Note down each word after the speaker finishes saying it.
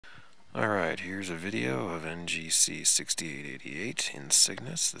Alright, here's a video of NGC 6888 in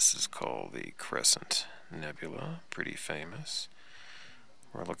Cygnus. This is called the Crescent Nebula, pretty famous.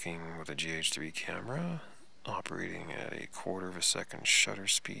 We're looking with a GH3 camera, operating at a quarter of a second shutter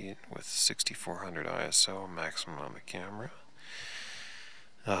speed with 6400 ISO maximum on the camera.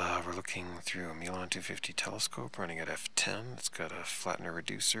 We're looking through a Mewlon 250 telescope running at f10. It's got a flattener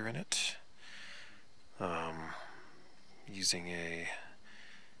reducer in it. Using a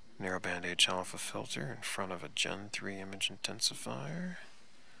narrowband H-alpha filter in front of a Gen 3 image intensifier.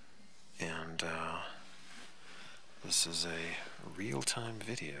 And this is a real-time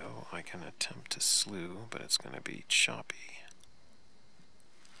video. I can attempt to slew, but it's going to be choppy.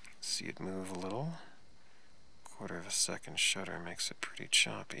 See it move a little. Quarter of a second shutter makes it pretty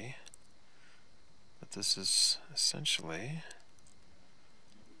choppy. But this is essentially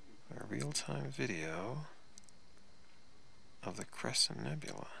a real-time video of the Crescent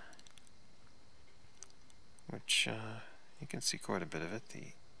Nebula, which you can see quite a bit of it,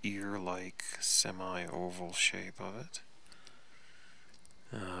 the ear-like semi-oval shape of it.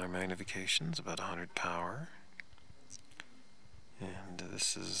 Our magnification is about 100 power, and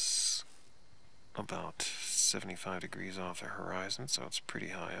this is about 75 degrees off the horizon, so it's pretty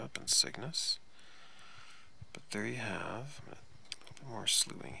high up in Cygnus. But there you have a little bit more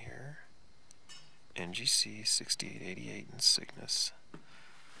slewing here. NGC 6888 in Cygnus,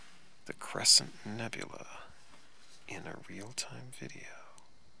 the Crescent Nebula in a real-time video.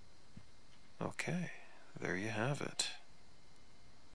 Okay, there you have it.